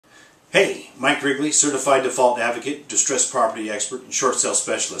Hey, Mike Rigley, Certified Default Advocate, Distressed Property Expert, and Short Sale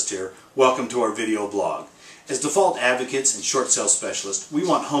Specialist here. Welcome to our video blog. As default advocates and short sale specialists, we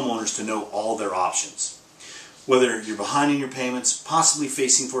want homeowners to know all their options. Whether you're behind in your payments, possibly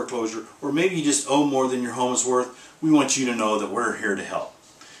facing foreclosure, or maybe you just owe more than your home is worth, we want you to know that we're here to help.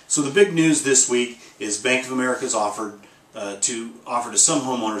 So the big news this week is Bank of America has offered to some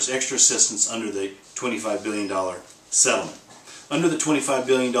homeowners extra assistance under the $25 billion settlement. Under the $25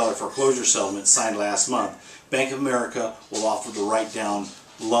 billion foreclosure settlement signed last month, Bank of America will offer to write down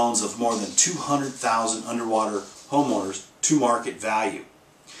loans of more than 200,000 underwater homeowners to market value.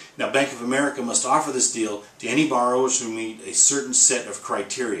 Now, Bank of America must offer this deal to any borrowers who meet a certain set of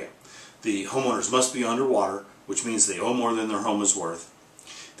criteria. The homeowners must be underwater, which means they owe more than their home is worth.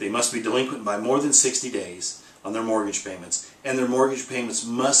 They must be delinquent by more than 60 days on their mortgage payments, and their mortgage payments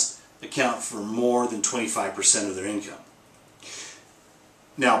must account for more than 25% of their income.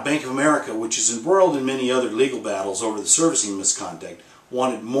 Now, Bank of America, which is embroiled in many other legal battles over the servicing misconduct,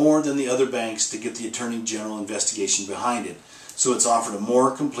 wanted more than the other banks to get the Attorney General investigation behind it, so it's offered a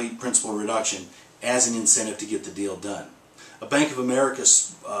more complete principal reduction as an incentive to get the deal done. A Bank of America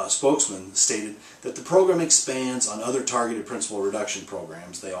spokesman stated that the program expands on other targeted principal reduction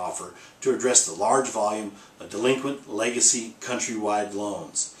programs they offer to address the large volume of delinquent legacy countrywide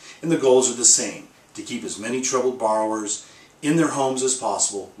loans. And the goals are the same: to keep as many troubled borrowers in their homes as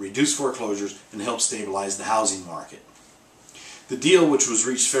possible, reduce foreclosures, and help stabilize the housing market. The deal, which was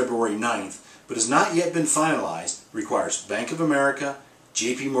reached February 9th but has not yet been finalized, requires Bank of America,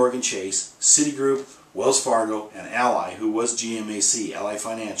 JP Morgan Chase, Citigroup, Wells Fargo, and Ally, who was GMAC, Ally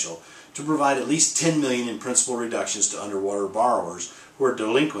Financial, to provide at least $10 million in principal reductions to underwater borrowers who are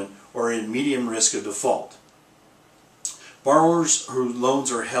delinquent or in medium risk of default. Borrowers whose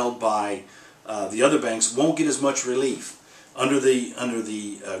loans are held by the other banks won't get as much relief. Under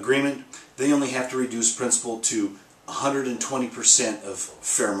the agreement, they only have to reduce principal to 120% of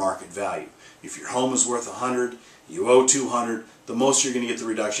fair market value. If your home is worth $100,000, you owe $200,000, the most you're going to get the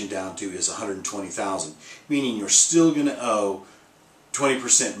reduction down to is $120,000, meaning you're still going to owe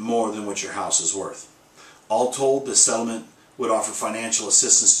 20% more than what your house is worth. All told, the settlement would offer financial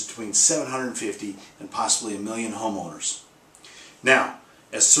assistance to between 750 and possibly 1 million homeowners. Now,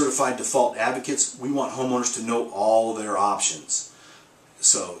 as certified default advocates, we want homeowners to know all their options.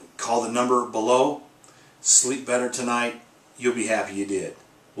 So call the number below, sleep better tonight, you'll be happy you did.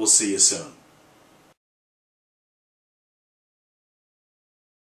 We'll see you soon.